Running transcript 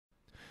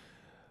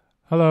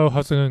Hello,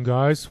 how's it going,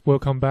 guys?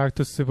 Welcome back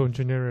to Civil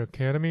Engineering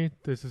Academy.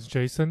 This is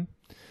Jason.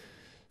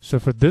 So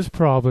for this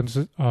problem,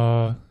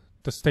 the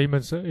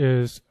statement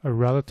is a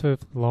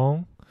relative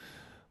long,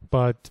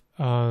 but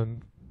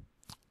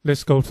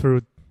let's go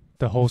through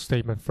the whole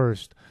statement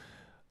first.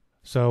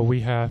 So we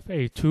have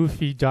a 2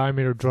 feet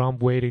diameter drum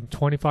weighing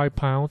 25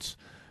 pounds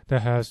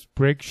that has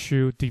brake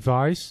shoe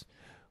device,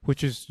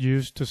 which is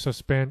used to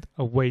suspend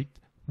a weight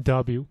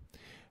W.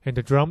 And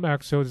the drum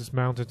axle is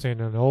mounted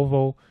in an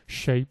oval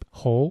shaped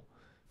hole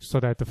so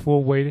that the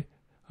full weight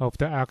of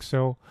the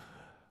axle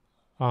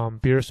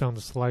bears on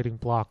the sliding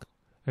block.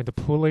 And the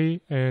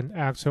pulley and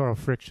axle are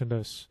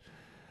frictionless.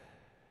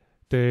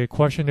 The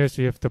question is,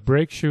 if the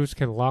brake shoes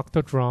can lock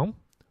the drum,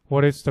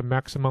 what is the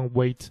maximum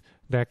weight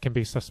that can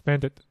be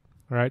suspended?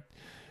 Right?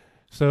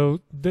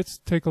 So let's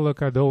take a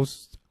look at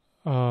those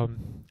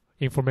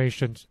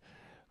information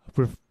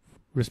with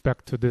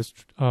respect to this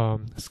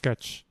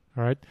sketch.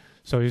 All right.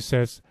 So it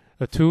says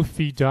a 2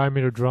 feet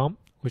diameter drum,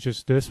 which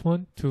is this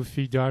one, 2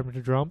 feet diameter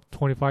drum,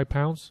 25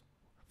 pounds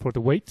for the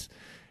weight,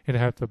 and it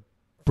has the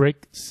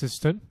brake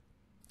system,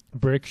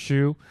 brake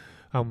shoe,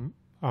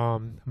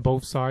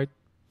 both sides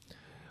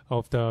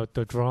of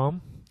the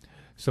drum.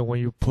 So when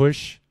you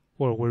push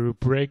or when you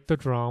brake the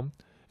drum,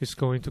 it's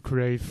going to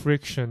create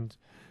friction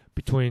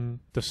between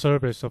the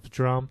surface of the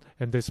drum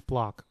and this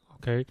block,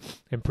 okay,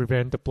 and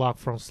prevent the block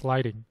from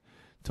sliding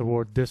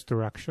toward this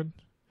direction,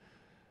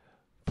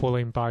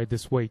 pulling by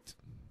this weight,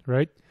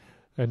 right?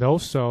 And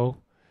also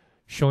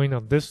showing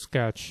on this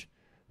sketch,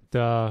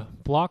 the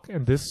block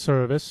and this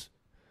surface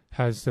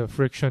has the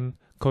friction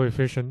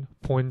coefficient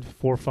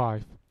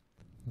 0.45.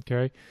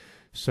 Okay,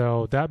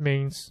 so that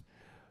means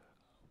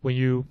when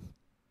you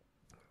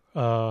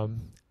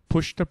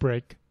push the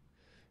brake,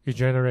 it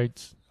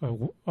generates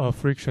a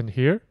friction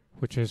here,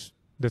 which is,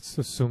 let's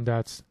assume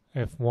that's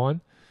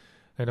F1,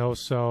 and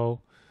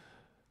also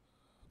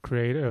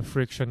create a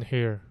friction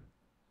here,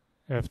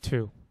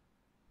 F2.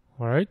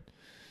 All right.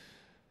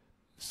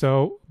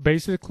 So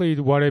basically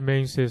what it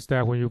means is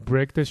that when you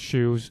brake the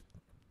shoes,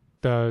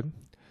 the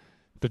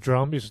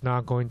drum is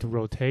not going to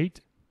rotate.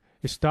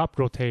 It stops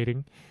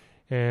rotating,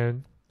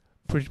 and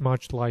pretty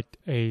much like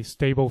a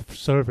stable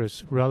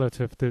surface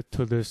relative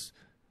to this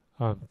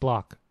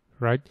block,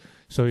 right?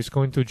 So it's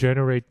going to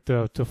generate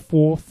the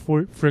full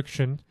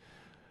friction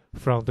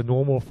from the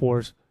normal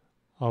force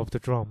of the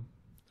drum.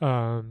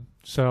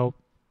 So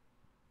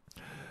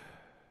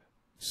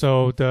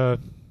the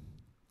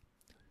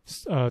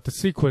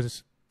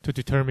sequence to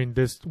determine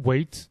this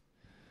weight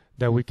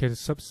that we can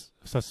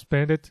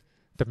suspend it,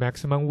 the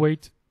maximum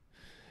weight,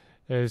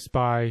 is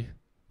by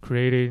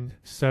creating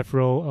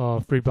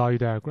several free body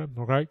diagrams.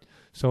 All right.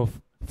 So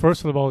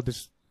first of all,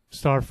 this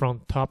start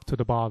from top to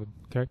the bottom.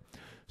 Okay.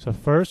 So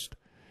first,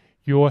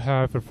 you will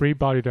have a free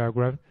body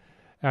diagram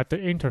at the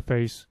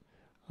interface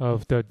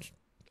of the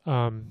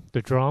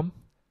drum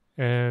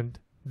and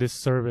this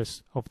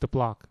surface of the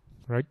block.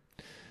 Right.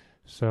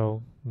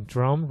 So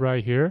drum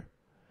right here,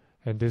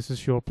 and this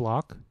is your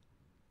block.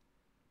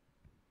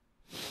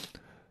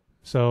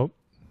 So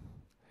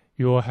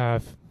you will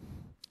have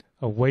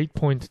a weight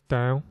point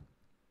down.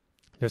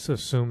 Let's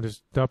assume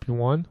this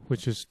W1,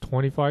 which is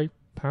 25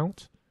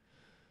 pounds.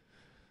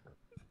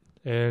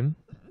 And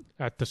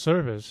at the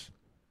surface,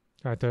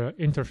 at the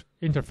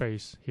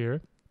interface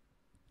here,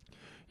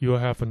 you will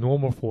have a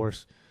normal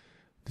force.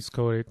 Let's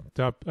call it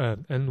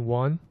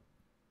N1.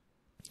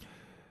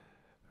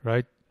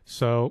 Right?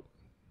 So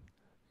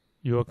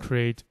you will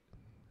create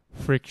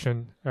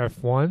friction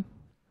F1.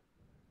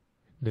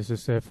 This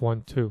is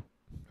F1 too.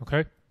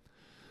 Okay?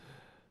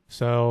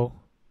 So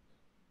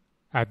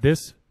at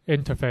this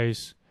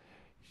interface,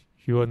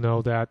 you will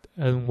know that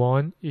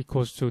N1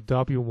 equals to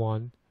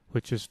W1,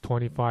 which is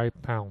 25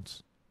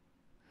 pounds.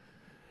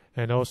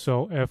 And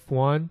also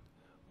F1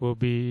 will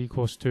be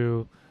equals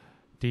to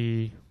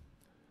the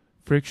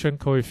friction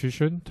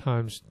coefficient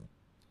times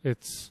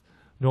its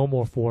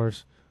normal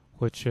force,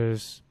 which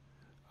is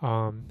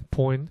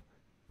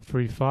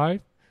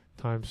 0.35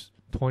 times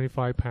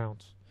 25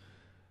 pounds.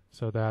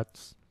 So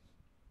that's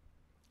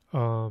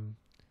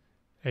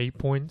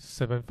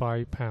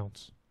 8.75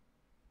 pounds.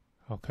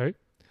 Okay,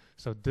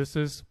 so this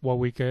is what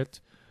we get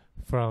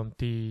from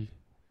the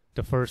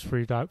first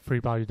free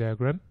body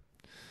diagram.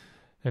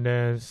 And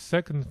then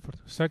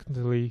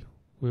secondly,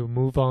 we'll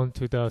move on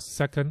to the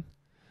second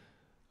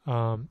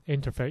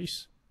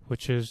interface,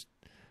 which is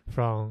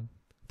from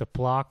the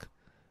block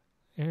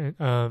and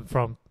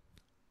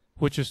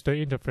which is the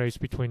interface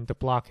between the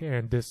block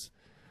and this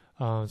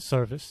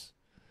surface.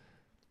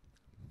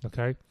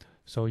 Okay,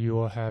 so you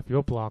will have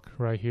your block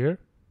right here,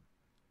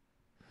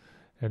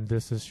 and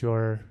this is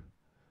your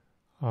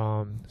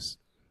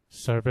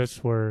surface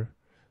or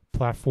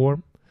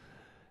platform.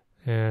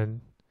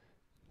 And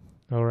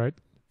all right,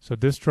 so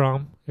this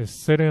drum is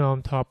sitting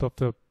on top of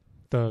the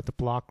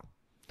block.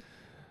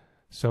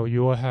 So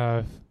you will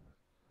have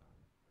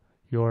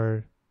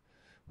your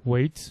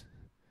weight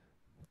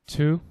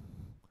 2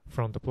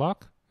 from the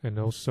block, and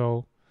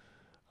also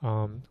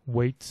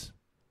weight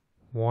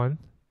 1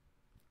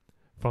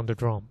 from the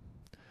drum.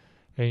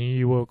 and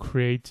you will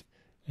create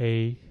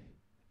a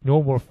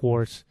normal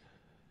force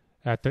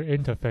at the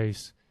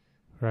interface,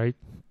 right?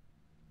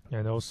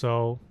 And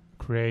also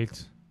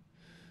create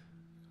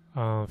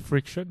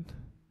friction.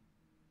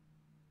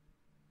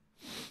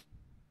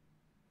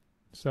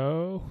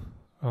 So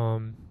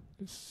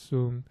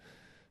assume,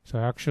 so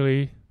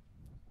actually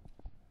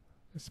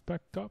let's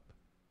back up.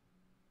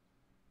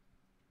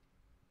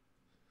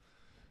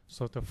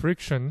 So the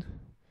friction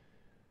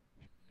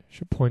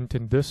should point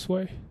in this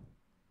way,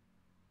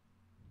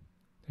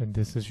 and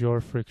this is your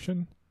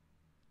friction,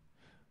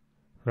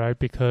 right?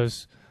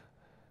 Because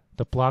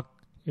the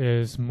block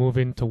is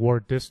moving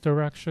toward this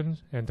direction,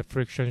 and the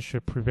friction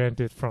should prevent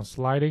it from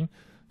sliding.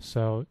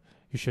 So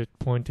you should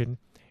point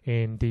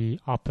in the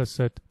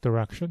opposite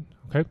direction.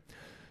 Okay.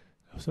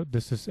 So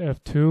this is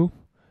F2,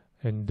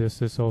 and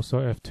this is also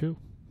F2.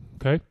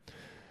 Okay.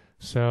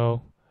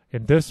 So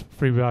in this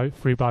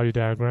free body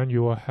diagram,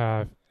 you will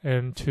have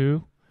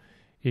N2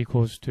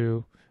 equals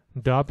to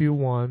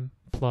W1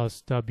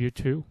 plus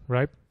W2,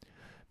 right?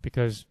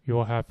 Because you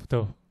will have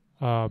the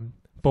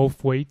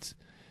both weights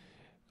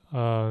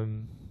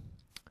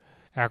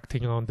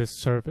acting on this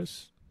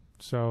surface.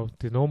 So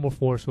the normal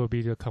force will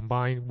be the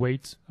combined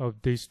weights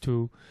of these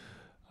two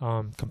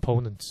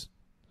components,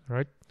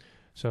 right?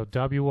 So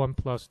W1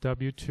 plus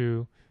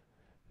W2,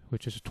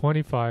 which is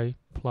 25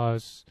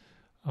 plus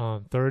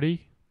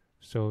 30,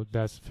 so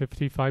that's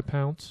 55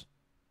 pounds.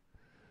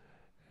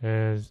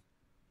 And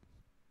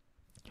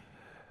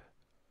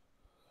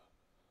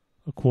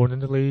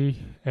accordingly,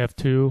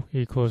 F2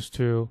 equals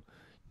to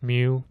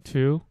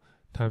mu2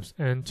 times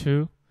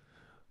N2,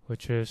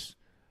 which is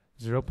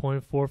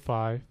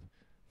 0.45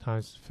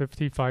 times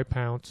 55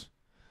 pounds,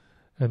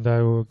 and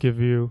that will give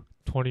you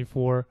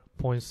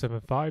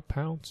 24.75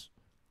 pounds.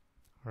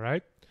 All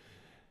right,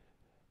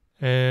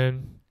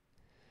 and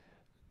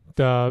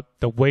the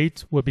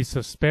weight will be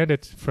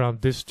suspended from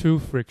this two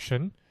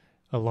friction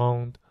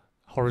along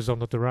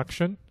horizontal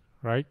direction,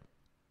 right?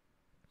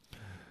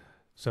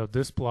 So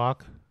this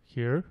block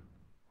here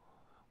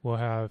will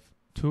have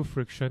two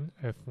friction,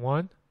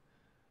 F1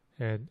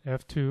 and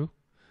F2,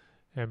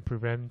 and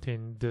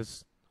preventing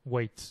this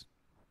weight.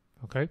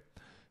 Okay,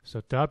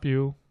 so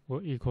W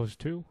will equals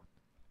to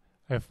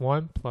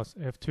F1 plus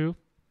F2,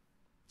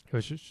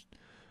 which is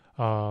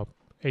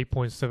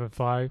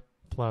 8.75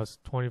 plus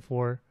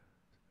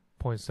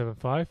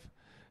 24.75,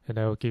 and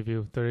that will give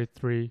you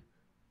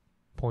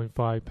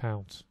 33.5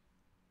 pounds.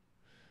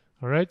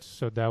 All right,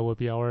 so that will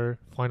be our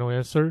final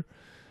answer,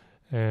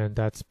 and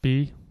that's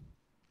B,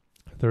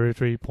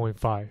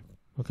 33.5.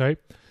 Okay,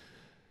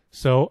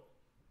 so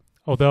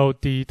although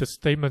the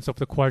statements of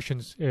the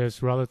questions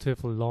is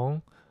relatively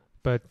long,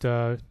 but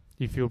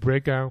if you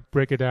break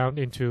it down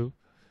into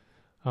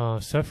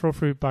several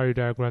free body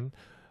diagram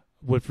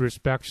with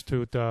respect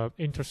to the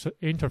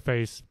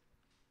interface,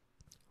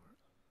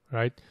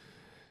 right,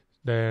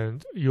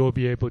 then you'll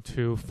be able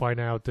to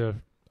find out the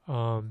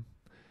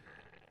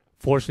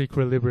force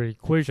equilibrium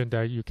equation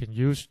that you can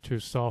use to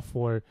solve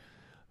for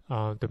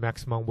the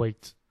maximum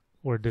weight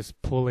or this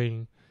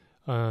pulling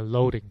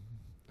loading.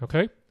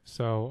 Okay,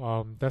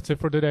 so that's it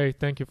for today.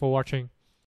 Thank you for watching.